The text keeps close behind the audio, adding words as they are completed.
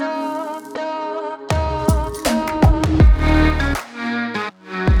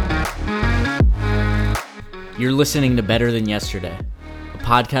You're listening to Better Than Yesterday, a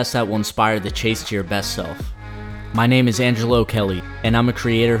podcast that will inspire the chase to your best self. My name is Angelo Kelly, and I'm a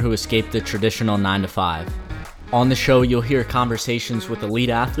creator who escaped the traditional 9-to-5. On the show, you'll hear conversations with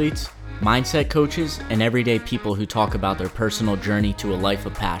elite athletes, mindset coaches, and everyday people who talk about their personal journey to a life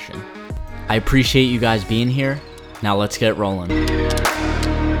of passion. I appreciate you guys being here. Now let's get rolling.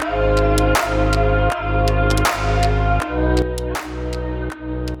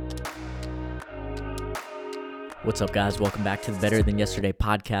 What's up, guys? Welcome back to the Better Than Yesterday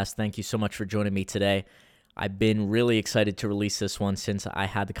podcast. Thank you so much for joining me today. I've been really excited to release this one since I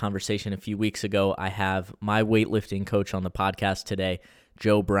had the conversation a few weeks ago. I have my weightlifting coach on the podcast today,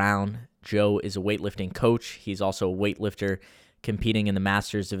 Joe Brown. Joe is a weightlifting coach. He's also a weightlifter competing in the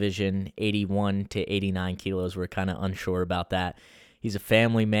Masters division, 81 to 89 kilos. We're kind of unsure about that. He's a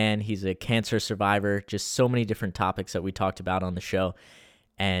family man. He's a cancer survivor. Just so many different topics that we talked about on the show.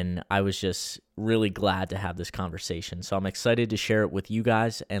 And I was just really glad to have this conversation. So I'm excited to share it with you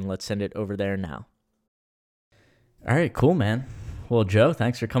guys, and let's send it over there now. All right, cool, man. Well, Joe,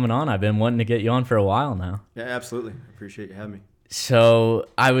 thanks for coming on. I've been wanting to get you on for a while now. Yeah, absolutely. I appreciate you having me. So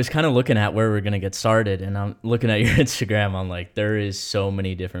I was kind of looking at where we're going to get started, and I'm looking at your Instagram. I'm like, there is so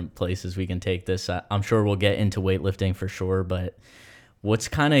many different places we can take this. I'm sure we'll get into weightlifting for sure, but what's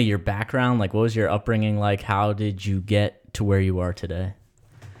kind of your background? Like, what was your upbringing like? How did you get to where you are today?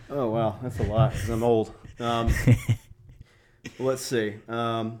 Oh, wow. That's a lot because I'm old. Let's see.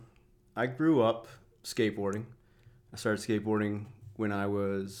 I grew up skateboarding. I started skateboarding when I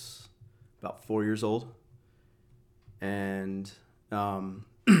was about 4 years old. And that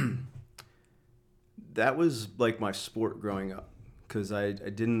was like my sport growing up because I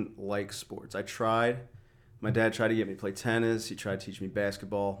didn't like sports. I tried. My dad tried to get me to play tennis. He tried to teach me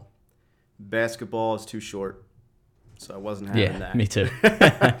basketball. Basketball is too short. So I wasn't having that. Yeah, me too.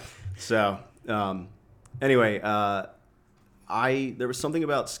 So, anyway, there was something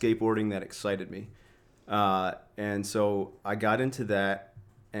about skateboarding that excited me. And so I got into that,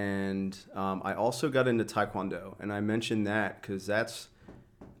 and I also got into Taekwondo. And I mentioned that because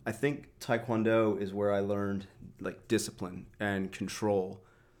I think Taekwondo is where I learned like discipline and control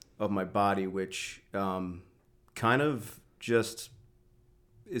of my body, which kind of just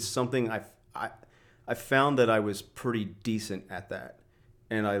is something I found that I was pretty decent at that,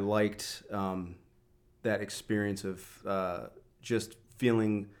 and I liked that experience of just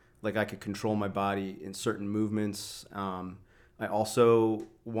feeling like I could control my body in certain movements. I also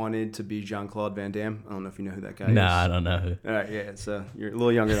wanted to be Jean-Claude Van Damme. I don't know if you know who that guy is. No, I don't know who. All right, yeah, you're a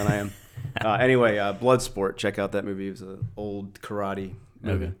little younger than I am. Anyway, Bloodsport, check out that movie. It was an old karate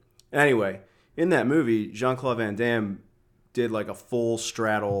movie. Okay. Anyway, in that movie, Jean-Claude Van Damme did like a full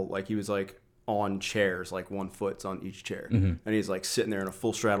straddle, like he was like on chairs, like 1 foot's on each chair. Mm-hmm. And he's like sitting there in a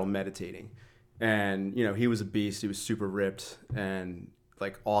full straddle meditating. And, you know, he was a beast. He was super ripped and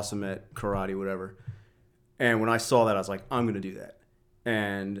like awesome at karate, whatever. And when I saw that, I was like, I'm going to do that.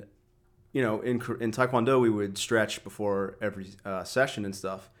 And, you know, in Taekwondo, we would stretch before every session and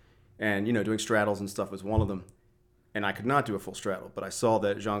stuff. And, you know, doing straddles and stuff was one of them. And I could not do a full straddle, but I saw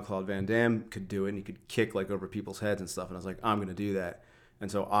that Jean-Claude Van Damme could do it, and he could kick like over people's heads and stuff. And I was like, I'm going to do that. And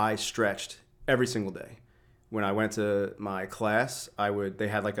so I stretched every single day. When I went to my class, they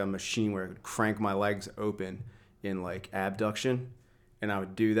had like a machine where I could crank my legs open in like abduction, and I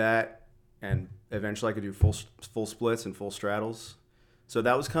would do that, and eventually I could do full splits and full straddles. So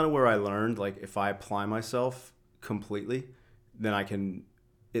that was kind of where I learned, like, if I apply myself completely, then I can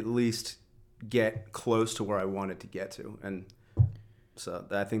at least get close to where I wanted to get to. And so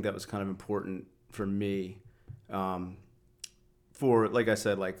I think that was kind of important for me, for, like I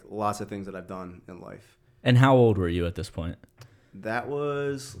said, like lots of things that I've done in life. And how old were you at this point? That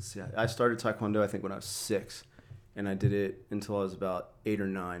was, let's see, I started Taekwondo, I think, when I was 6, and I did it until I was about 8 or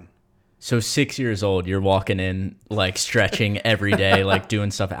 9. So 6 years old, you're walking in, like, stretching every day, like, doing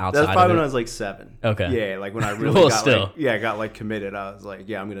stuff outside of it? That's probably when I was, like, 7. Okay. Yeah, like, when I really got committed. I was like,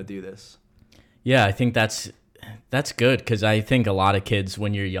 yeah, I'm going to do this. Yeah, I think that's good, because I think a lot of kids,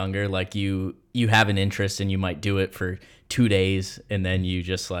 when you're younger, like, you have an interest, and you might do it for 2 days, and then you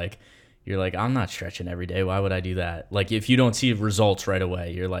just, like, you're like, I'm not stretching every day. Why would I do that? Like, if you don't see results right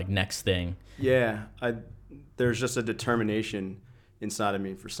away, you're like, next thing. Yeah, there's just a determination inside of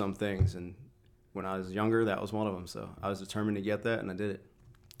me for some things, and when I was younger, that was one of them. So I was determined to get that, and I did it.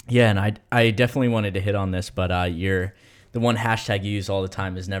 Yeah, and I definitely wanted to hit on this, but the one hashtag you use all the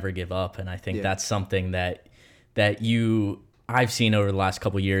time is never give up, and I think that's something that I've seen over the last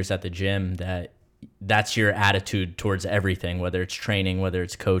couple of years at the gym, that's your attitude towards everything, whether it's training, whether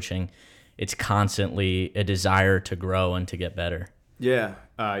it's coaching. It's constantly a desire to grow and to get better. Yeah,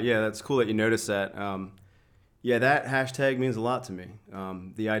 that's cool that you noticed that. Yeah, that hashtag means a lot to me.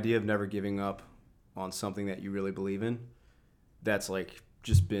 The idea of never giving up on something that you really believe in, that's like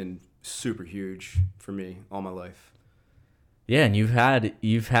just been super huge for me all my life. Yeah, and you've had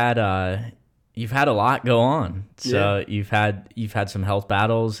a lot go on. So Yeah. you've had some health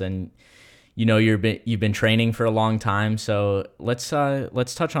battles, and you've been training for a long time. So let's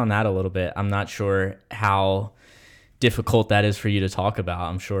touch on that a little bit. I'm not sure how difficult that is for you to talk about.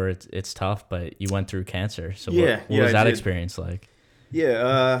 I'm sure it's tough, but you went through cancer. So what was I that did. experience like?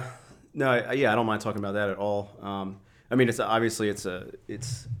 Yeah, no, I don't mind talking about that at all. I mean, it's obviously it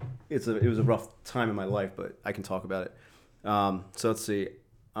was a rough time in my life, but I can talk about it. So let's see,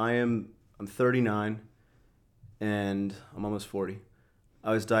 I'm 39, and I'm almost 40.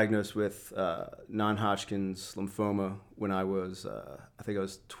 I was diagnosed with non-Hodgkin's lymphoma when I was I think I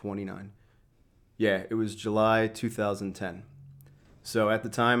was 29. Yeah, it was July 2010. So at the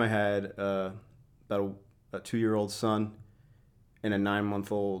time, I had about a 2-year-old son and a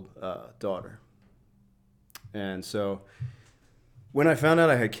 9-month-old daughter. And so when I found out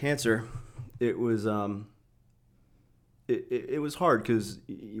I had cancer, it was it was hard because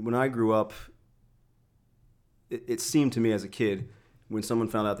when I grew up, it seemed to me as a kid when someone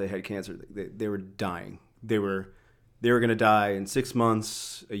found out they had cancer, they were dying. They were going to die in 6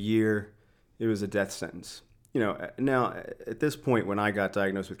 months, a year. It was a death sentence. Now at this point when I got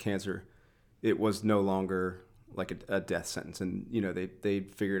diagnosed with cancer, it was no longer like a death sentence, and they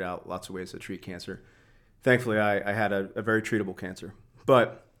figured out lots of ways to treat cancer. Thankfully, I had a very treatable cancer.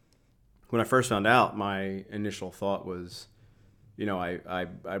 But when I first found out, my initial thought was,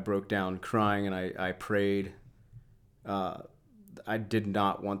 I broke down crying, and I prayed. I did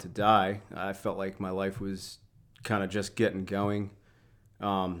not want to die. I felt like my life was kind of just getting going.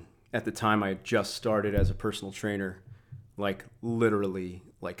 At the time, I had just started as a personal trainer, like literally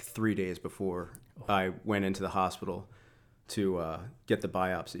like 3 days before I went into the hospital to get the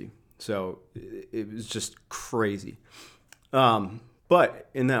biopsy. So it was just crazy. But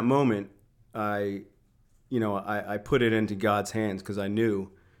in that moment, I put it into God's hands because I knew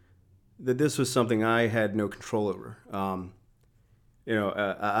that this was something I had no control over.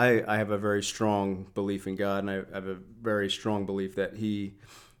 I have a very strong belief in God, and I have a very strong belief that He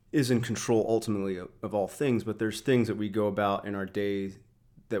is in control ultimately of all things. But there's things that we go about in our day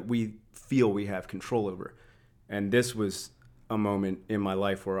that we feel we have control over. And this was a moment in my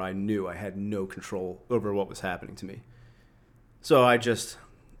life where I knew I had no control over what was happening to me. So I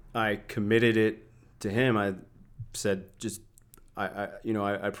committed it to Him. I said,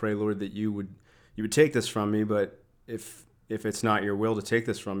 I pray, Lord, that you would take this from me, but if it's not your will to take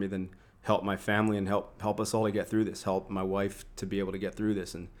this from me, then help my family and help us all to get through this. Help my wife to be able to get through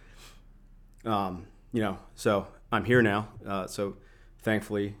this. And so I'm here now. So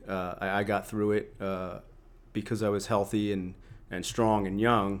thankfully, I got through it because I was healthy and strong and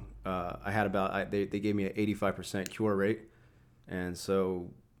young. I had they gave me an 85% cure rate, and so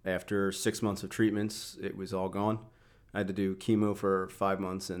after 6 months of treatments, it was all gone. I had to do chemo for 5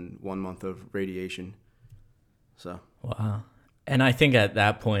 months and 1 month of radiation. So wow. And I think at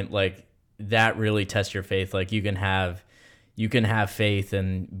that point, like, that really tests your faith. Like, you can have faith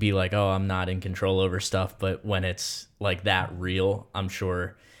and be like, oh, I'm not in control over stuff. But when it's like that real, I'm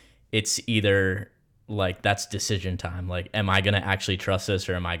sure it's either like, that's decision time. Like, am I going to actually trust this,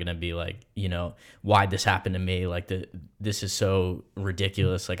 or am I going to be like, why'd this happen to me? Like, this is so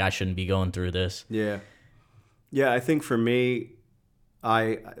ridiculous. Like, I shouldn't be going through this. Yeah. Yeah. I think for me,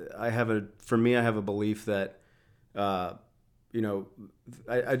 I have a belief that, I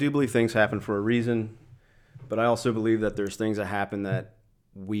do believe things happen for a reason, but I also believe that there's things that happen that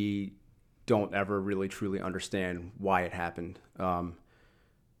we don't ever really truly understand why it happened. But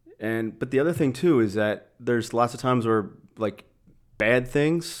the other thing too is that there's lots of times where like bad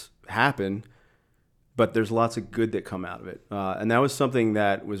things happen, but there's lots of good that come out of it. And that was something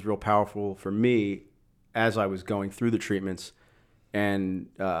that was real powerful for me as I was going through the treatments, and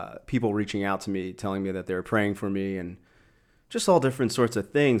people reaching out to me, telling me that they were praying for me, and just all different sorts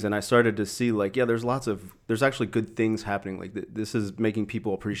of things. And I started to see like, yeah, there's actually good things happening. Like this is making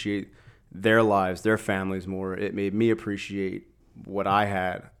people appreciate their lives, their families more. It made me appreciate what I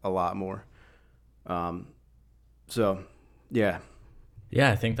had a lot more. So yeah.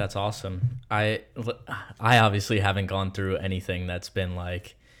 Yeah, I think that's awesome. I obviously haven't gone through anything that's been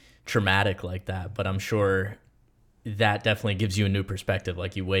like traumatic like that, but I'm sure that definitely gives you a new perspective.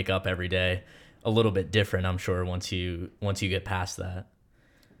 Like, you wake up every day a little bit different, I'm sure, once you get past that.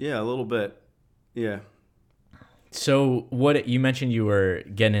 Yeah, a little bit. Yeah. So what you mentioned, you were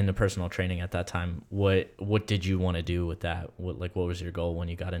getting into personal training at that time. What did you want to do with that? What was your goal when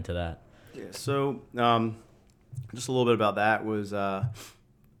you got into that? Yeah. So just a little bit about that was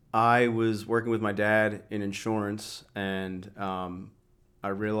I was working with my dad in insurance, and I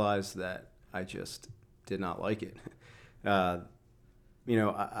realized that I just did not like it. I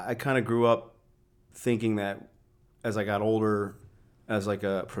kind of grew up thinking that as I got older, as like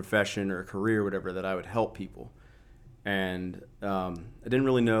a profession or a career or whatever, that I would help people. And I didn't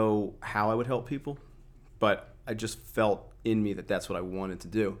really know how I would help people, but I just felt in me that that's what I wanted to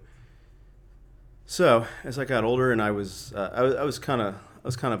do. So as I got older, and I was kind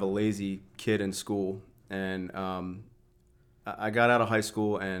of a lazy kid in school, and I got out of high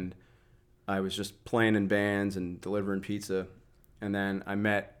school, and I was just playing in bands and delivering pizza, and then I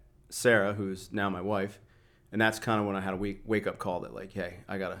met Sarah, who's now my wife, and that's kind of when I had a wake up call that like, hey,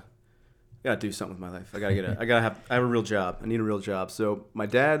 I gotta do something with my life. I have a real job. I need a real job. So my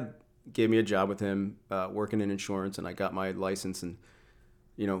dad gave me a job with him working in insurance, and I got my license in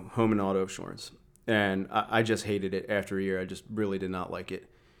home and auto insurance. And I just hated it after a year. I just really did not like it.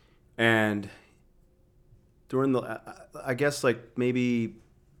 And during I guess like maybe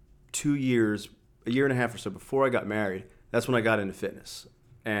 2 years, a year and a half or so before I got married, that's when I got into fitness.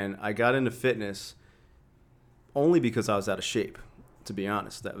 And I got into fitness only because I was out of shape, to be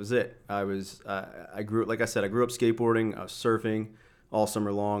honest. That was it. I grew up skateboarding. I was surfing all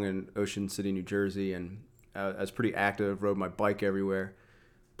summer long in Ocean City, New Jersey, and I was pretty active, rode my bike everywhere.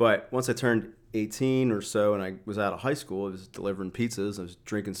 But once I turned 18 or so and I was out of high school, I was delivering pizzas. I was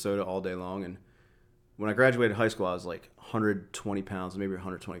drinking soda all day long. And when I graduated high school, I was like 120 pounds, maybe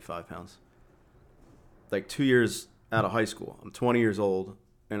 125 pounds. Like 2 years out of high school, I'm 20 years old,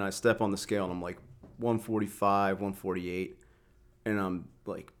 and I step on the scale, and I'm like 145, 148. And I'm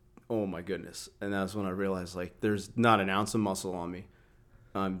like, oh my goodness. And that's when I realized, like, there's not an ounce of muscle on me.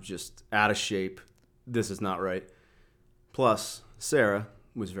 I'm just out of shape. This is not right. Plus, Sarah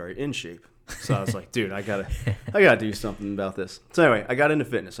was very in shape. So I was like, dude, I gotta do something about this. So anyway, I got into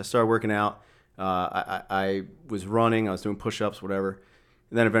fitness. I started working out. I was running. I was doing push-ups, whatever.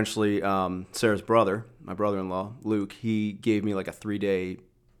 And then eventually, Sarah's brother, my brother-in-law, Luke, he gave me like a 3-day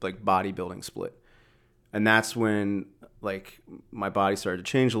like bodybuilding split. And that's when like my body started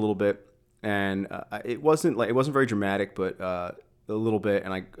to change a little bit. And it wasn't very dramatic, but a little bit.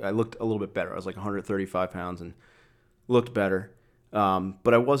 And I looked a little bit better. I was like 135 pounds and looked better.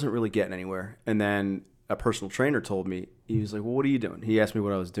 But I wasn't really getting anywhere. And then a personal trainer told me, he was like, well, what are you doing? He asked me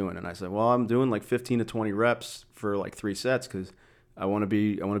what I was doing. And I said, well, I'm doing like 15 to 20 reps for like 3 sets because I want to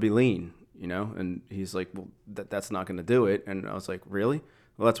be lean, And he's like, well, that's not going to do it. And I was like, really?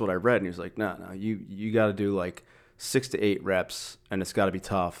 Well, that's what I read. And he was like, no, you got to do like 6 to 8 reps, and it's got to be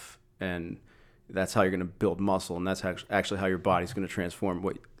tough. And that's how you're going to build muscle. And that's actually how your body's going to transform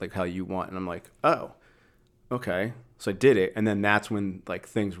how you want. And I'm like, oh, okay. So I did it. And then that's when like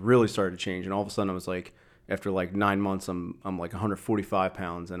things really started to change. And all of a sudden I was like, after like 9 months, I'm like 145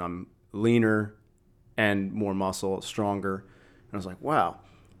 pounds, and I'm leaner and more muscle, stronger. And I was like, wow.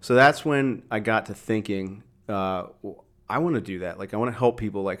 So that's when I got to thinking, I want to do that. Like, I want to help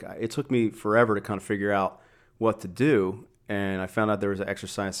people. Like, it took me forever to kind of figure out what to do. And I found out there was an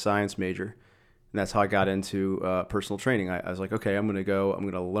exercise science major. And that's how I got into personal training. I was like, okay, I'm going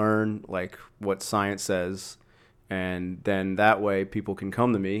to learn like what science says. And then that way people can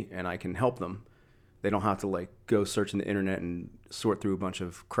come to me and I can help them. They don't have to like go searching the internet and sort through a bunch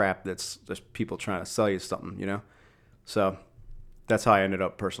of crap that's just people trying to sell you something, So that's how I ended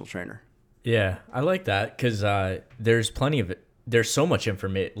up personal trainer. Yeah, I like that because there's plenty of it. There's so much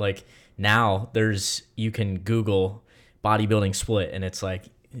information. Like now you can Google bodybuilding split and it's like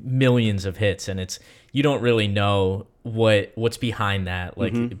millions of hits, and you don't really know what's behind that.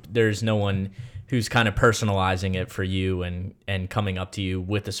 Like there's no one who's kind of personalizing it for you and coming up to you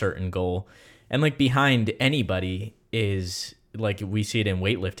with a certain goal. And like behind anybody is like we see it in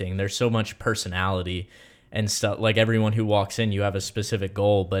weightlifting. There's so much personality and stuff. Like everyone who walks in, you have a specific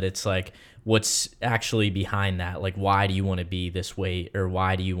goal, but it's like what's actually behind that. Like why do you want to be this weight, or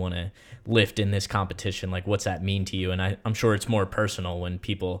why do you want to lift in this competition? Like what's that mean to you? And I'm sure it's more personal when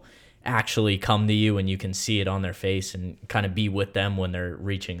people actually come to you and you can see it on their face and kind of be with them when they're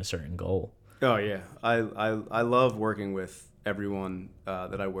reaching a certain goal. Oh yeah, I love working with everyone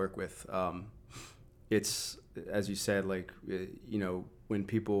that I work with. It's, as you said, like when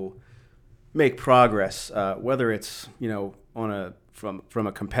people make progress, whether it's from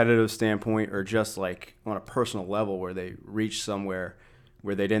a competitive standpoint or just like on a personal level where they reach somewhere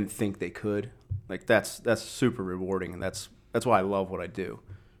where they didn't think they could, like that's super rewarding, and that's why I love what I do.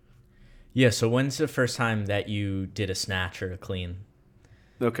 Yeah. So when's the first time that you did a snatch or a clean?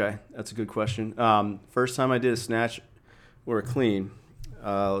 Okay, that's a good question. First time I did a snatch or a clean,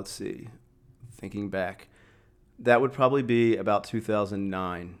 let's see, thinking back, That would probably be about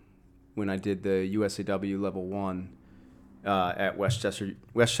 2009 when I did the USAW Level 1 at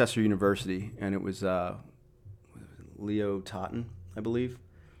Westchester University, and it was Leo Totten, I believe.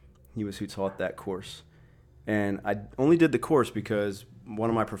 He was who taught that course. And I only did the course because one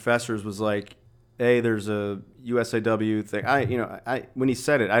of my professors was like, hey, there's a USAW thing. I when he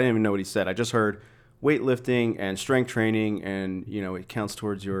said it, I didn't even know what he said. I just heard weightlifting and strength training, and it counts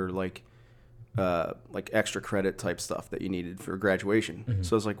towards your like extra credit type stuff that you needed for graduation. Mm-hmm.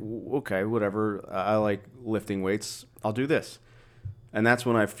 So I was like, okay, whatever. I like lifting weights. I'll do this. And that's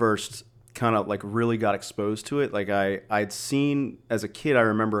when I first kind of like really got exposed to it. Like I'd seen as a kid, I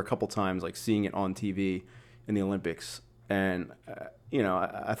remember a couple times like seeing it on TV in the Olympics, and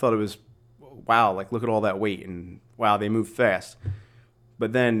I thought it was wow, like look at all that weight, and wow, they move fast.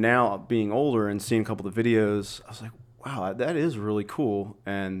 But then now being older and seeing a couple of the videos, I was like, wow, that is really cool.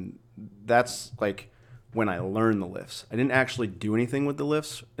 And that's like when I learned the lifts. I didn't actually do anything with the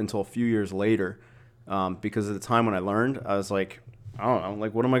lifts until a few years later, because at the time when I learned, I was like, I don't know,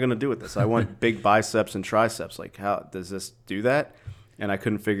 like what am I going to do with this? I want big biceps and triceps. Like how does this do that? And I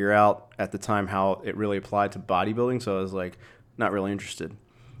couldn't figure out at the time how it really applied to bodybuilding, so I was like not really interested.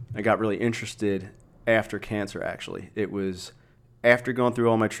 I got really interested after cancer, actually. It was after going through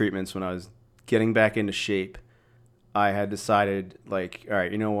all my treatments, when I was getting back into shape, I had decided, like, all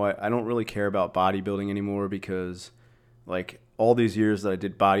right, you know what? I don't really care about bodybuilding anymore, because, like, all these years that I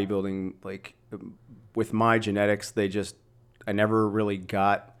did bodybuilding, like, with my genetics, I never really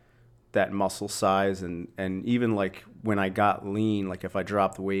got that muscle size. And even, like, when I got lean, like, if I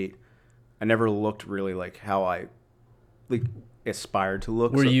dropped weight, I never looked really like how I, like, aspired to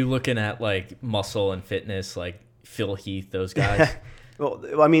look. Were you looking at, like, muscle and fitness, like Phil Heath, those guys?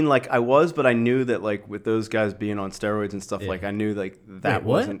 Well, I mean, like I was, but I knew that like with those guys being on steroids and stuff, like I knew like that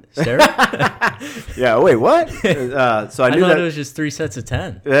wasn't steroids. Yeah. Wait, what? So I knew thought that it was just 3 sets of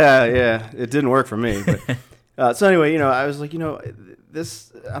 10. Yeah. It didn't work for me. But, so anyway, I was like,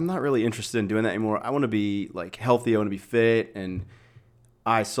 this. I'm not really interested in doing that anymore. I want to be like healthy. I want to be fit. And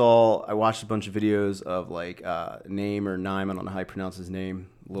I watched a bunch of videos of like Naim, I don't know how you pronounce his name,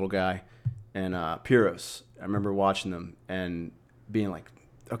 little guy, and Pyros. I remember watching them and being like,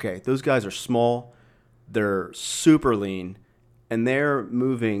 okay, those guys are small, they're super lean, and they're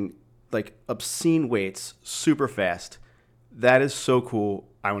moving like obscene weights super fast. That is so cool.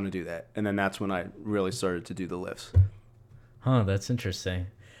 I want to do that. And then that's when I really started to do the lifts. Huh, that's interesting.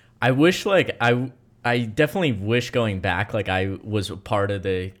 I wish like I definitely wish going back like I was a part of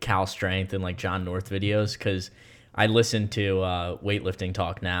the Cal Strength and like John North videos, because I listen to Weightlifting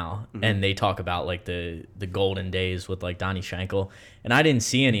Talk now, mm-hmm. and they talk about like the golden days with like Donnie Schenkel, and I didn't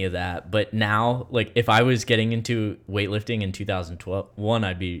see any of that. But now, like if I was getting into weightlifting in 2012,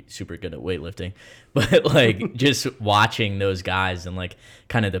 I'd be super good at weightlifting, but like just watching those guys and like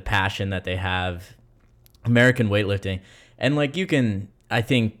kind of the passion that they have, American weightlifting, and like I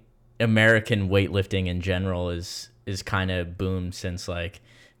think American weightlifting in general is kind of boomed since like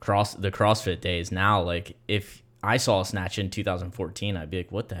the CrossFit days. Now, like if I saw a snatch in 2014, I'd be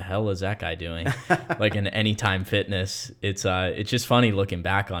like, what the hell is that guy doing? Like in Anytime Fitness. It's just funny looking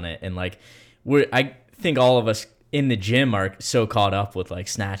back on it. And like I think all of us in the gym are so caught up with like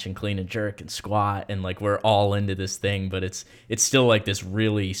snatch and clean and jerk and squat, and like we're all into this thing, but it's still like this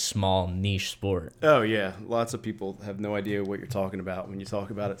really small niche sport. Oh yeah, lots of people have no idea what you're talking about when you talk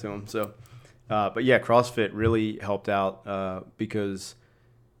about it to them. So but yeah, CrossFit really helped out because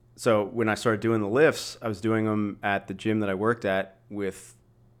so when I started doing the lifts, I was doing them at the gym that I worked at with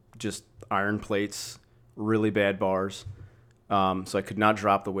just iron plates, really bad bars. So I could not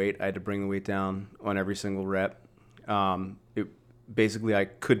drop the weight. I had to bring the weight down on every single rep. Basically I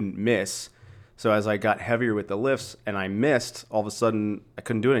couldn't miss. So as I got heavier with the lifts and I missed, all of a sudden I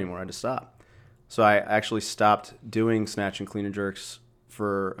couldn't do it anymore. I had to stop. So I actually stopped doing snatch and clean and jerks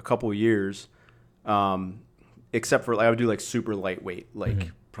for a couple of years, except for I would do like super lightweight, like mm-hmm.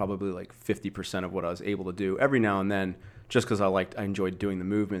 probably like 50% of what I was able to do every now and then, just because I enjoyed doing the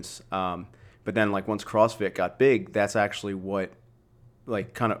movements. But then like once CrossFit got big, that's actually what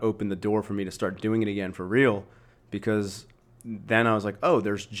like kind of opened the door for me to start doing it again for real, because then I was like, oh,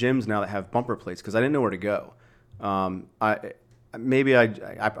 there's gyms now that have bumper plates, because I didn't know where to go. I'm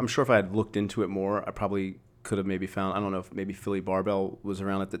sure if I had looked into it more, I probably could have maybe found, I don't know if maybe Philly Barbell was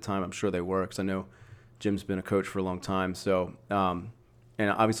around at the time. I'm sure they were, because I know Jim's been a coach for a long time. So, and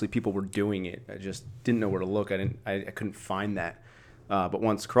obviously people were doing it. I just didn't know where to look. I couldn't find that. But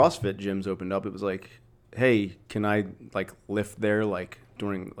once CrossFit gyms opened up, it was like, hey, can I like lift there like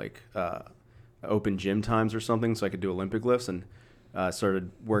during like open gym times or something, so I could do Olympic lifts, and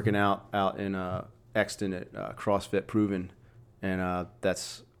started working out in Exton at CrossFit Proven, and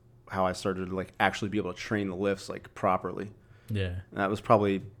that's how I started to like actually be able to train the lifts like properly. Yeah. And that was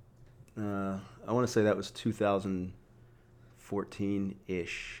probably I want to say that was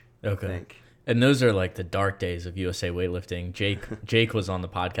 2014-ish. Okay. I think. And those are like the dark days of USA weightlifting. Jake was on the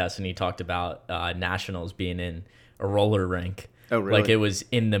podcast and he talked about nationals being in a roller rink. Oh, really? Like it was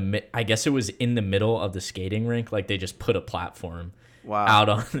I guess it was in the middle of the skating rink. Like they just put a platform out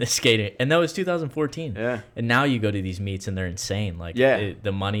on the skating. And that was 2014. Yeah. And now you go to these meets and they're insane. Like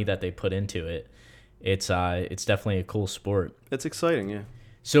the money that they put into it, it's definitely a cool sport. It's exciting, yeah.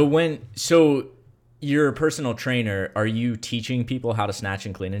 So you're a personal trainer. Are you teaching people how to snatch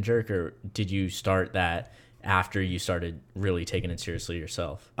and clean and jerk, or did you start that after you started really taking it seriously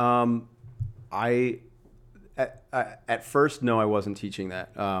yourself? At first, no, I wasn't teaching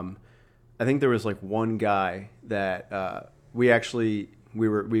that. I think there was like one guy that we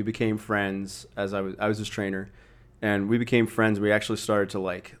became friends as I was his trainer, and we became friends. We actually started to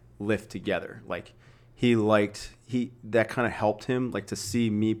like lift together. Like that kind of helped him, like to see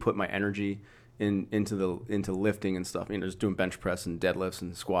me put my energy into lifting and stuff, just doing bench press and deadlifts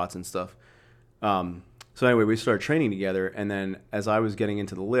and squats and stuff. So anyway, we started training together, and then as I was getting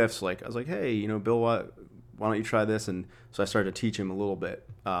into the lifts, like I was like, hey, Bill, why don't you try this? And so I started to teach him a little bit.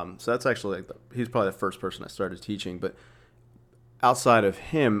 So that's actually he's probably the first person I started teaching. But outside of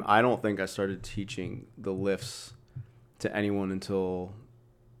him, I don't think I started teaching the lifts to anyone until,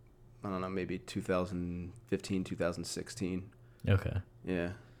 I don't know, maybe 2015, 2016. Okay. Yeah.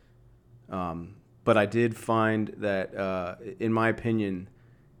 But I did find that, in my opinion,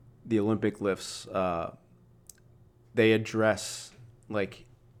 the Olympic lifts, they address like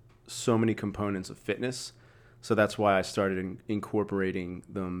so many components of fitness. So that's why I started incorporating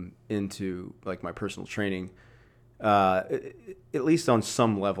them into like my personal training, at least on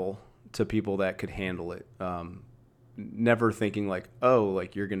some level, to people that could handle it. Never thinking like, oh,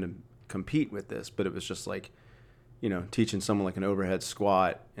 like you're going to compete with this, but it was just like, teaching someone like an overhead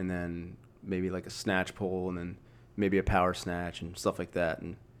squat and then maybe like a snatch pull and then maybe a power snatch and stuff like that.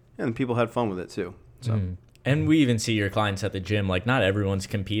 And people had fun with it too. So. And we even see your clients at the gym, like not everyone's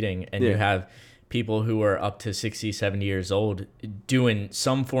competing, and you have people who are up to 60, 70 years old doing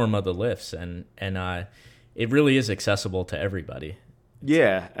some form of the lifts, and it really is accessible to everybody.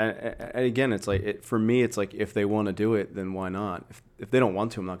 Yeah. And again, it's like, for me, it's like, if they want to do it, then why not? If they don't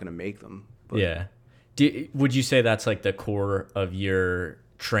want to, I'm not going to make them. But. Yeah. Would you say that's like the core of your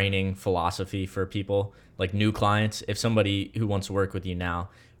training philosophy for people, like new clients? If somebody who wants to work with you now,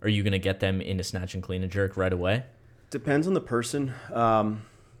 are you going to get them into snatch and clean and jerk right away? Depends on the person.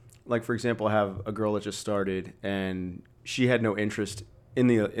 Like, for example, I have a girl that just started and she had no interest in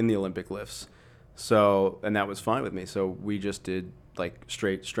the Olympic lifts. So, and that was fine with me. So we just did like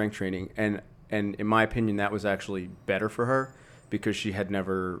straight strength training. And in my opinion, that was actually better for her because she had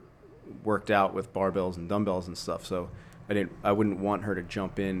never worked out with barbells and dumbbells and stuff. So I wouldn't want her to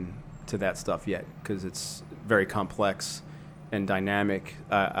jump in to that stuff yet because it's very complex and dynamic.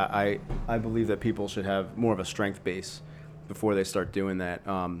 I believe that people should have more of a strength base before they start doing that,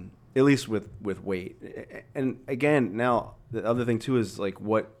 at least with weight. And again, now the other thing too is like,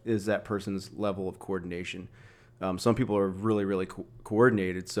 what is that person's level of coordination? Some people are really, really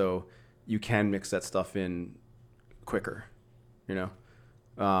coordinated, so you can mix that stuff in quicker,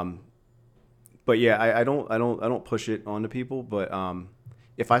 But yeah, I don't push it onto people. But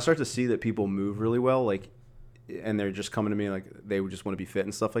if I start to see that people move really well, like, and they're just coming to me like they would just want to be fit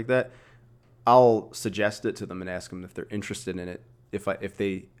and stuff like that, I'll suggest it to them and ask them if they're interested in it. If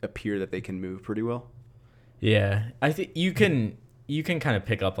they appear that they can move pretty well. Yeah, I think you can kind of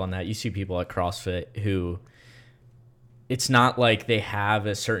pick up on that. You see people at CrossFit who, it's not like they have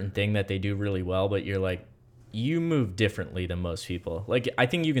a certain thing that they do really well, but you're like, you move differently than most people. Like, I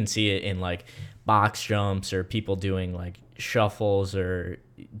think you can see it in like box jumps or people doing like shuffles or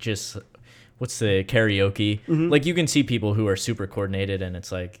just what's the karaoke. Mm-hmm. Like, you can see people who are super coordinated, and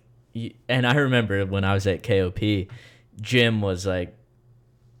it's like, and I remember when I was at KOP, Jim was like,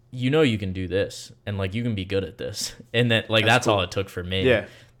 you can do this, and like you can be good at this, and that like that's cool. All it took for me. Yeah.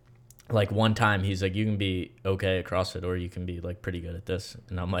 Like one time he's like, you can be okay at CrossFit or you can be like pretty good at this.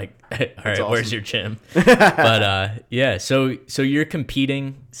 And I'm like, all right, awesome. Where's your gym? But yeah, so you're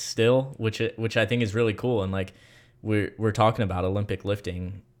competing still, which I think is really cool. And like we're talking about Olympic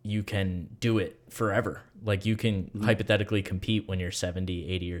lifting, you can do it forever. Like you can hypothetically compete when you're 70,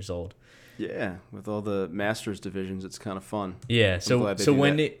 80 years old. Yeah, with all the masters divisions, it's kind of fun. Yeah, so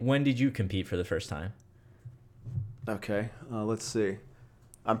when did you compete for the first time? Okay, let's see.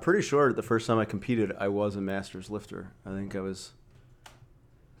 I'm pretty sure the first time I competed, I was a master's lifter. I think I was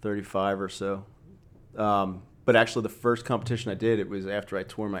 35 or so. But actually, the first competition I did, it was after I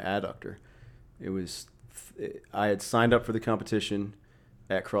tore my adductor. I had signed up for the competition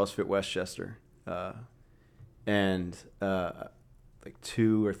at CrossFit Westchester, and like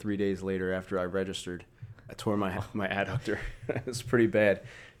 2 or 3 days later, after I registered, I tore my adductor. It was pretty bad.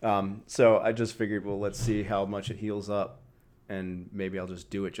 So I just figured, well, let's see how much it heals up, and maybe I'll just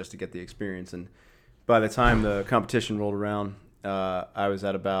do it just to get the experience. And by the time the competition rolled around, I was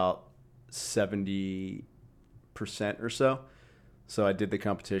at about 70% or so. So I did the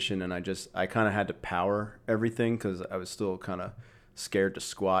competition, and I kind of had to power everything because I was still kind of scared to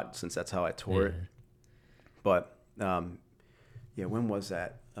squat since that's how I tore it. But yeah, when was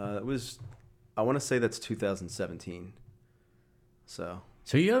that? I want to say that's 2017. So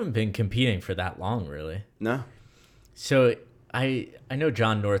you haven't been competing for that long, really? No. So I know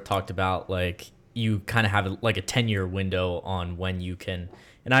John North talked about like you kind of have like a 10-year window on when you can,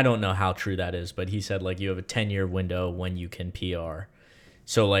 and I don't know how true that is, but he said like you have a 10-year window when you can PR.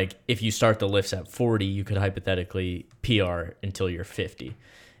 So like if you start the lifts at 40, you could hypothetically PR until you're 50.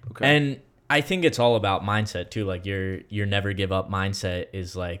 Okay. And I think it's all about mindset too. Like your never give up mindset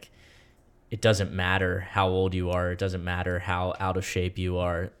is like, it doesn't matter how old you are. It doesn't matter how out of shape you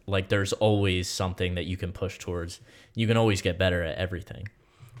are. Like there's always something that you can push towards. You can always get better at everything.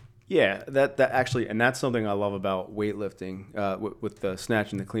 Yeah, that actually, and that's something I love about weightlifting with the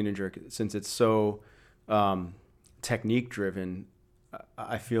snatch and the clean and jerk. Since it's so technique driven,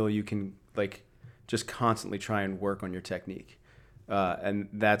 I feel you can like just constantly try and work on your technique, and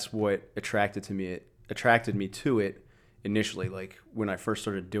that's what attracted me to it initially. Like when I first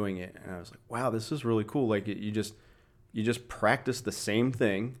started doing it, and I was like, wow, this is really cool. Like you just practice the same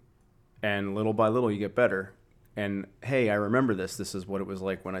thing, and little by little you get better. And hey, I remember this. This is what it was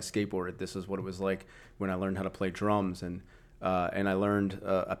like when I skateboarded. This is what it was like when I learned how to play drums, and I learned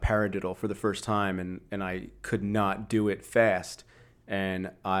a paradiddle for the first time, and I could not do it fast.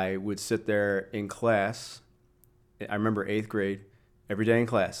 And I would sit there in class. I remember 8th grade, every day in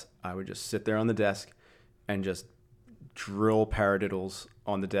class, I would just sit there on the desk and just drill paradiddles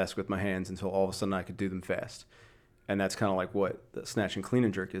on the desk with my hands until all of a sudden I could do them fast. And that's kind of like what the snatch and clean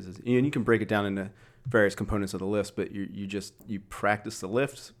and jerk is. And you can break it down into various components of the lifts, but you practice the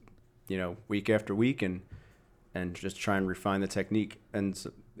lifts, week after week, and just try and refine the technique. And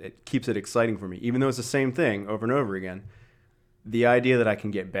so it keeps it exciting for me, even though it's the same thing over and over again. The idea that I can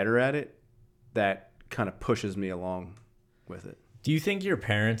get better at it, that kind of pushes me along with it. Do you think your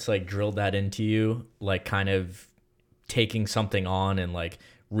parents like drilled that into you, like kind of taking something on and like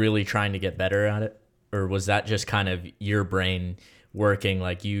really trying to get better at it? Or was that just kind of your brain working,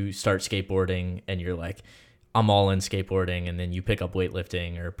 like you start skateboarding and you're like, I'm all in skateboarding, and then you pick up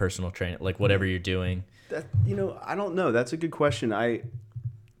weightlifting or personal training, like whatever you're doing? That, I don't know. That's a good question.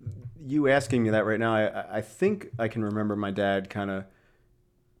 You asking me that right now, I think I can remember my dad kind of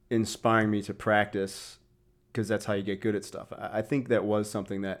inspiring me to practice, because that's how you get good at stuff. I think that was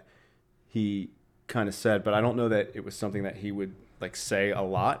something that he kind of said, but I don't know that it was something that he would like say a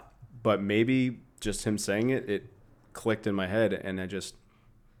lot, but maybe just him saying it clicked in my head, and I just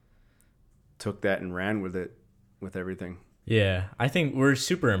took that and ran with it, with everything. Yeah, I think we're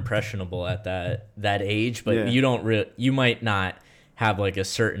super impressionable at that age, but yeah. You might not have like a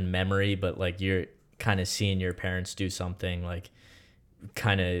certain memory, but like you're kind of seeing your parents do something like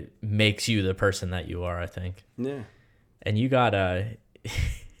kind of makes you the person that you are, I think. Yeah. And you got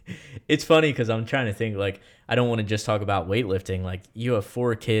it's funny because I'm trying to think, like, I don't want to just talk about weightlifting. Like, you have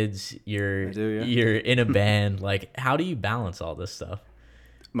 4 kids. You're in a band. Like, how do you balance all this stuff?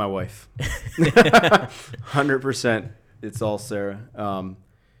 My wife. 100%. It's all Sarah.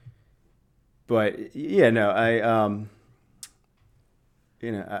 But yeah, no, I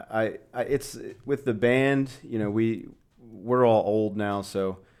it's with the band. We're all old now,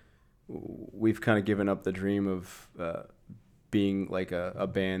 so we've kind of given up the dream of being like a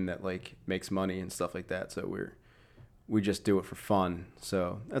band that like makes money and stuff like that. So we just do it for fun.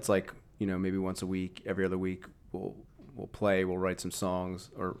 So that's like, maybe once a week, every other week we'll play, we'll write some songs,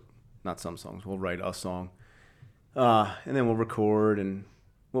 or not some songs, we'll write a song. And then we'll record, and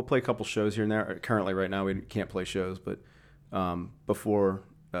we'll play a couple shows here and there. Currently right now we can't play shows, but before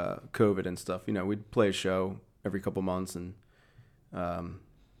COVID and stuff, we'd play a show every couple months, and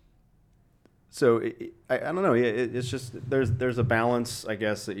so I don't know. It's just there's a balance, I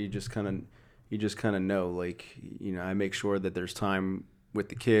guess, that you just kind of know. Like, I make sure that there's time with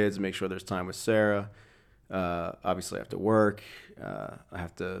the kids, make sure there's time with Sarah. Obviously, I have to work. I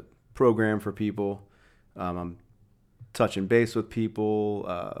have to program for people. I'm touching base with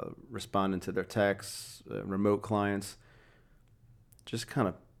people, responding to their texts, remote clients. Just kind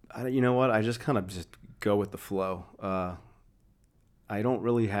of, You know what? I just kind of just go with the flow. I don't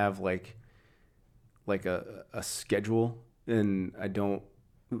really have like a schedule, and I don't.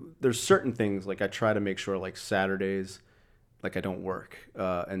 There's certain things like I try to make sure like Saturdays, like I don't work,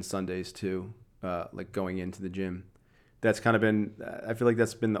 and Sundays too, like going into the gym. That's kind of been. I feel like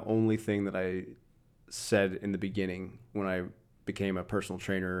that's been the only thing that I said in the beginning when I became a personal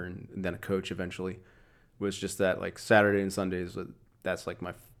trainer and then a coach eventually, was just that like Saturday and Sundays. That's like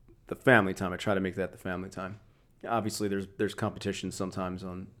the family time. I try to make that the family time. Obviously, there's competition sometimes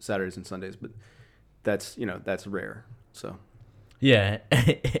on Saturdays and Sundays, but that's that's rare. So Yeah,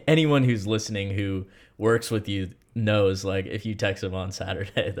 anyone who's listening who works with you knows, like, if you text them on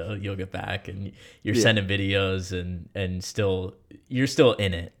Saturday, though, you'll get back and you're sending videos and still you're still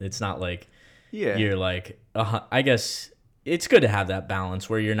in it. It's not like you're like I guess it's good to have that balance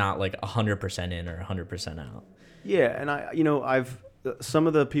where you're not like 100% in or 100% out. Yeah, and I've some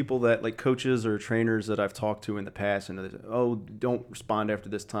of the people that like coaches or trainers that I've talked to in the past, and they say, oh, don't respond after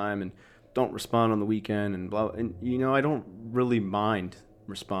this time and don't respond on the weekend and blah. And I don't really mind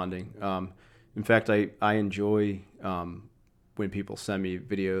responding. In fact, I enjoy when people send me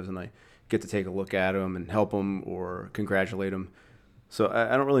videos and I get to take a look at them and help them or congratulate them. So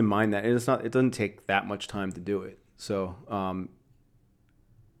I don't really mind that. And it doesn't take that much time to do it. So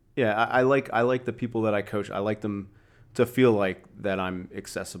yeah, I like the people that I coach. I like them to feel like that I'm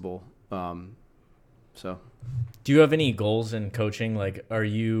accessible. So. Do you have any goals in coaching? Like, are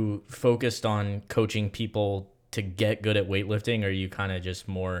you focused on coaching people to get good at weightlifting, or are you kind of just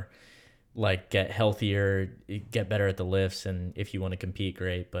more like get healthier, get better at the lifts, and if you want to compete,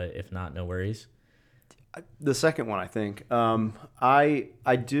 great, but if not, no worries? The second one, I think.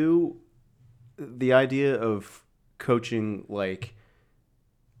 I do the idea of coaching like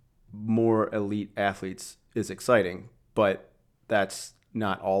more elite athletes is exciting, but that's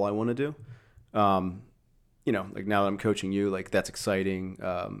not all I want to do. Like now that I'm coaching you, like that's exciting.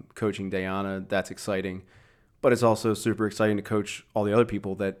 Coaching Diana, that's exciting. But it's also super exciting to coach all the other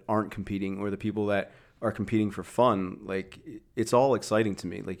people that aren't competing or the people that are competing for fun. Like it's all exciting to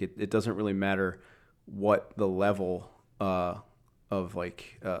me. Like it doesn't really matter what the level of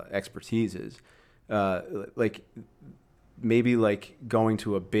expertise is. Like maybe like going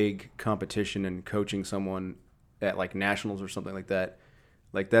to a big competition and coaching someone at like nationals or something like that.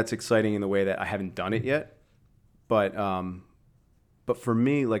 Like that's exciting in the way that I haven't done it yet. But for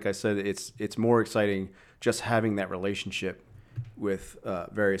me, like I said, it's more exciting just having that relationship with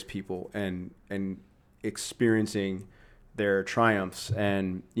various people and experiencing their triumphs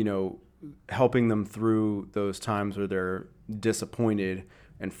and helping them through those times where they're disappointed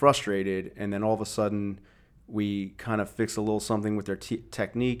and frustrated, and then all of a sudden we kind of fix a little something with their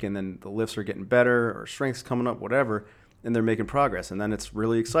technique, and then the lifts are getting better or strength's coming up, whatever, and they're making progress, and then it's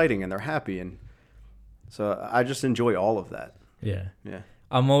really exciting and they're happy. And so I just enjoy all of that. Yeah. Yeah.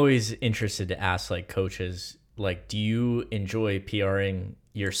 I'm always interested to ask like coaches, like, do you enjoy PRing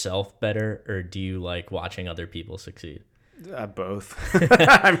yourself better, or do you like watching other people succeed? Both.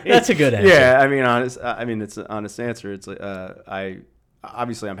 That's a good answer. Yeah. It's an honest answer. It's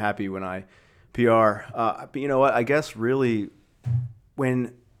I'm happy when I PR. But you know what? I guess really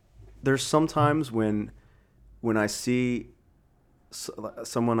when there's sometimes when I see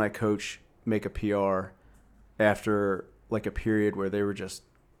someone I coach make a PR after like a period where they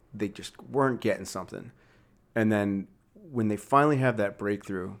just weren't getting something, and then when they finally have that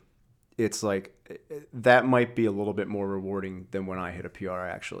breakthrough, it's like that might be a little bit more rewarding than when I hit a PR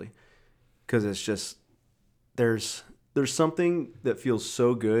actually, because it's just there's something that feels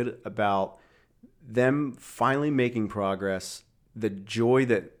so good about them finally making progress, the joy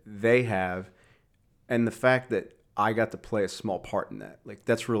that they have, and the fact that I got to play a small part in that. Like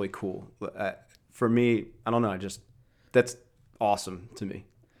that's really cool. For me, I don't know, that's awesome to me.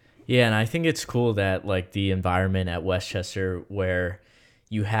 Yeah, and I think it's cool that like the environment at Westchester where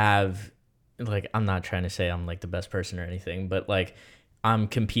you have like, I'm not trying to say I'm like the best person or anything, but like I'm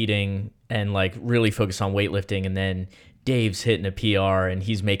competing and like really focused on weightlifting, and then Dave's hitting a PR and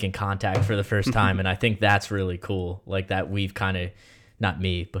he's making contact for the first time. And I think that's really cool. Like that we've kind of, not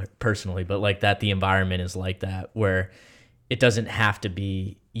me, but personally, but like that the environment is like that, where it doesn't have to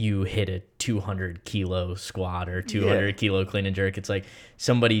be you hit a 200 kilo squat or 200 kilo clean and jerk. It's like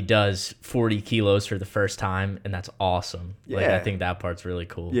somebody does 40 kilos for the first time, and that's awesome. Yeah. Like I think that part's really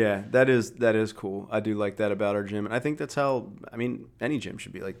cool. Yeah, that is cool. I do like that about our gym, and I think that's how any gym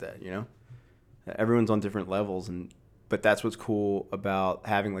should be like that. Everyone's on different levels, but that's what's cool about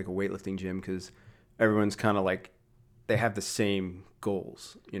having like a weightlifting gym, because everyone's kind of like they have the same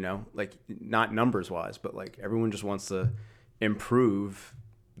goals. Like not numbers wise, but like everyone just wants to improve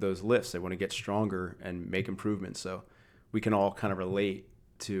those lifts. They want to get stronger and make improvements. So we can all kind of relate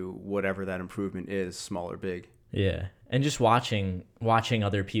to whatever that improvement is, small or big. Yeah. And just watching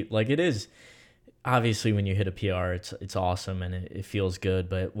other people, like, it is obviously when you hit a PR, it's awesome and it feels good,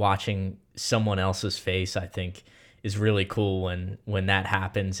 but watching someone else's face, I think, is really cool when that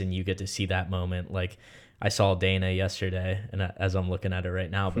happens and you get to see that moment. Like, I saw Dana yesterday, and as I'm looking at her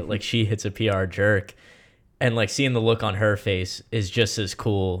right now, but like, she hits a PR jerk, and like, seeing the look on her face is just as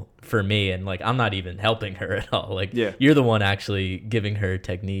cool for me. And like, I'm not even helping her at all. Like, Yeah. You're the one actually giving her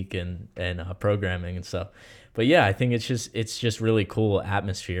technique and programming and stuff. But yeah, I think it's just really cool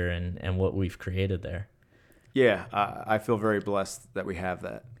atmosphere and what we've created there. Yeah, I feel very blessed that we have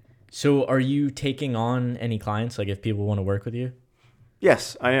that. So are you taking on any clients, like if people want to work with you?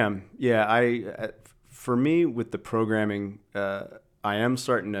 Yes, I am. Yeah, for me with the programming, I am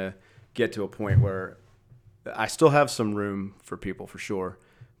starting to get to a point where I still have some room for people for sure,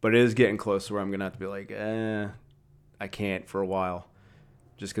 but it is getting close to where I'm going to have to be like, I can't for a while,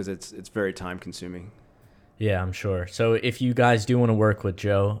 just because it's very time consuming. Yeah, I'm sure. So if you guys do want to work with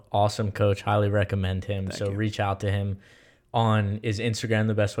Joe, awesome coach, highly recommend him. Thank you. Reach out to him is Instagram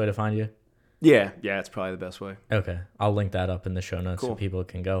the best way to find you? Yeah, it's probably the best way. Okay. I'll link that up in the show notes so Cool. people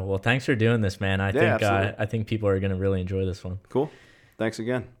can go. Well, thanks for doing this, man. Absolutely. I think people are going to really enjoy this one. Cool. Thanks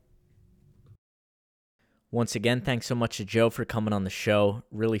again. Once again, thanks so much to Joe for coming on the show.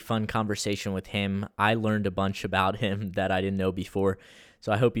 Really fun conversation with him. I learned a bunch about him that I didn't know before.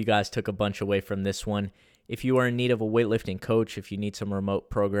 So I hope you guys took a bunch away from this one. If you are in need of a weightlifting coach, if you need some remote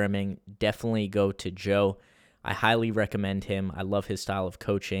programming, definitely go to Joe. I highly recommend him. I love his style of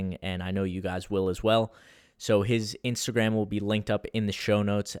coaching, and I know you guys will as well. So his Instagram will be linked up in the show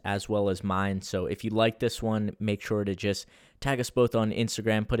notes as well as mine. So if you like this one, make sure to just tag us both on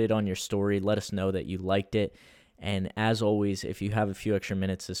Instagram, put it on your story, let us know that you liked it. And as always, if you have a few extra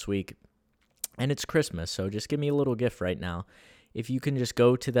minutes this week, and it's Christmas, so just give me a little gift right now. If you can just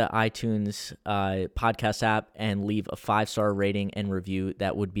go to the iTunes podcast app and leave a 5-star rating and review,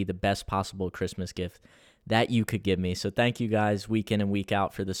 that would be the best possible Christmas gift that you could give me. So thank you guys week in and week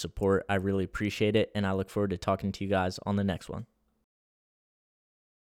out for the support. I really appreciate it, and I look forward to talking to you guys on the next one.